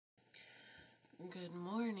Good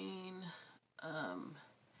morning.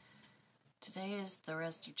 Today is the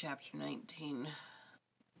rest of chapter 19,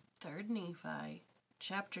 3rd Nephi,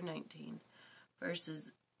 chapter 19,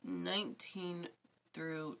 verses 19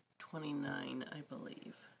 through 29, I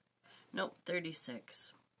believe. Nope,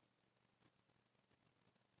 36.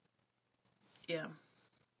 Yeah.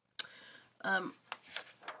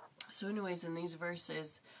 So anyways, in these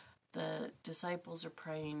verses, the disciples are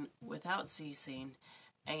praying without ceasing,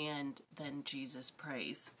 and then Jesus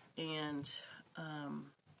prays. And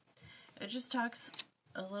it just talks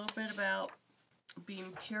a little bit about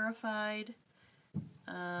being purified,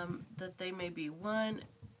 that they may be one,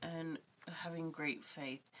 and having great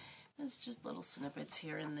faith. It's just little snippets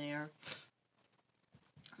here and there.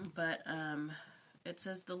 But it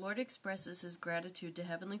says, the Lord expresses his gratitude to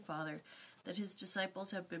Heavenly Father that his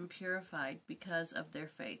disciples have been purified because of their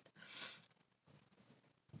faith.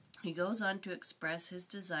 He goes on to express his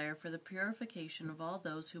desire for the purification of all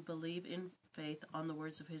those who believe in faith on the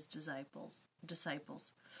words of his disciples.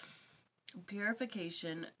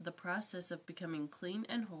 Purification, the process of becoming clean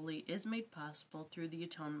and holy, is made possible through the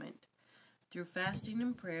atonement. Through fasting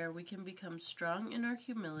and prayer, we can become strong in our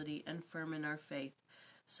humility and firm in our faith,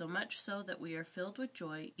 so much so that we are filled with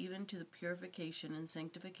joy even to the purification and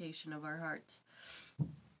sanctification of our hearts,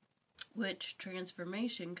 which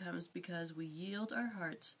transformation comes because we yield our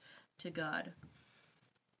hearts to God.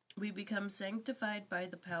 We become sanctified by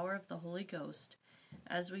the power of the Holy Ghost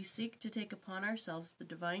as we seek to take upon ourselves the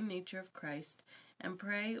divine nature of Christ and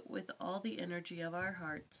pray with all the energy of our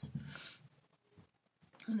hearts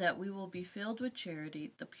that we will be filled with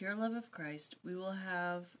charity, the pure love of Christ. We will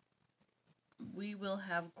have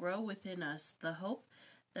grow within us the hope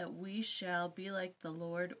that we shall be like the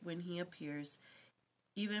Lord when he appears,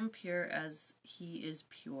 even pure as he is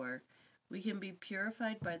pure. We can be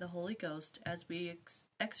purified by the Holy Ghost as we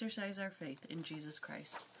exercise our faith in Jesus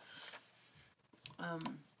Christ.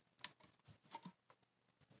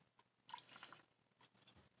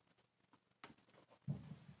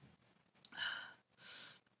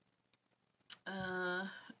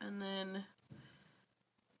 And then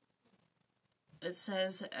it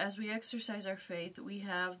says, as we exercise our faith, we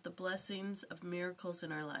have the blessings of miracles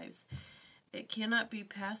in our lives. It cannot be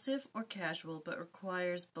passive or casual, but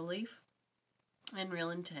requires belief and real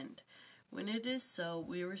intent. When it is so,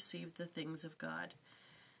 we receive the things of God.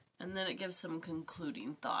 And then it gives some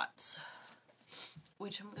concluding thoughts,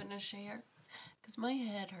 which I'm going to share, because my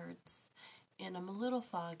head hurts, and I'm a little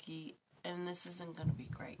foggy, and this isn't going to be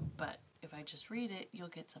great, but if I just read it, you'll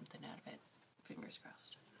get something out of it. Fingers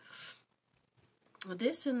crossed.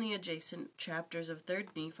 This and the adjacent chapters of 3rd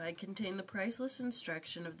Nephi contain the priceless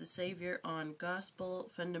instruction of the Savior on gospel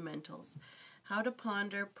fundamentals, how to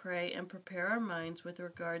ponder, pray, and prepare our minds with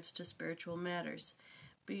regards to spiritual matters,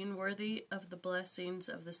 being worthy of the blessings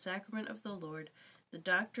of the sacrament of the Lord, the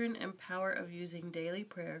doctrine and power of using daily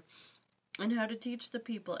prayer, and how to teach the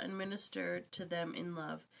people and minister to them in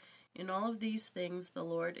love. In all of these things, the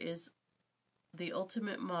Lord is the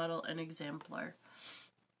ultimate model and exemplar.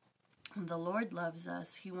 The Lord loves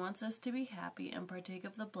us. He wants us to be happy and partake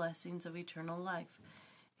of the blessings of eternal life.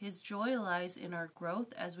 His joy lies in our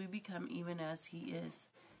growth as we become even as he is.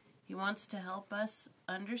 He wants to help us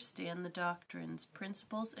understand the doctrines,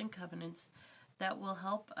 principles, and covenants that will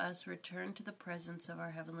help us return to the presence of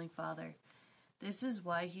our Heavenly Father. This is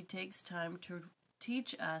why he takes time to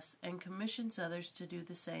teach us and commissions others to do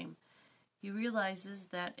the same. He realizes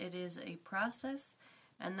that it is a process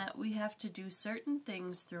and that we have to do certain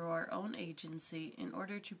things through our own agency in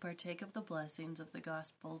order to partake of the blessings of the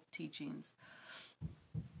gospel teachings.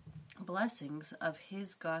 Blessings of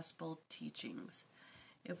his gospel teachings.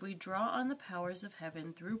 If we draw on the powers of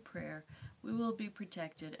heaven through prayer, we will be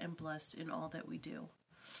protected and blessed in all that we do.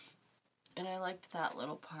 And I liked that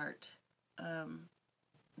little part,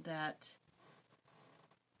 that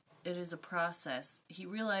it is a process. He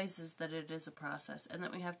realizes that it is a process and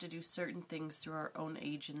that we have to do certain things through our own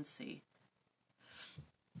agency.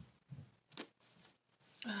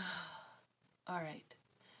 All right.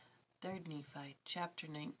 3rd Nephi, chapter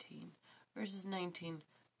 19, verses 19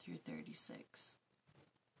 through 36.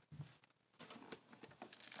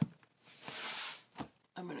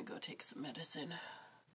 I'm going to go take some medicine.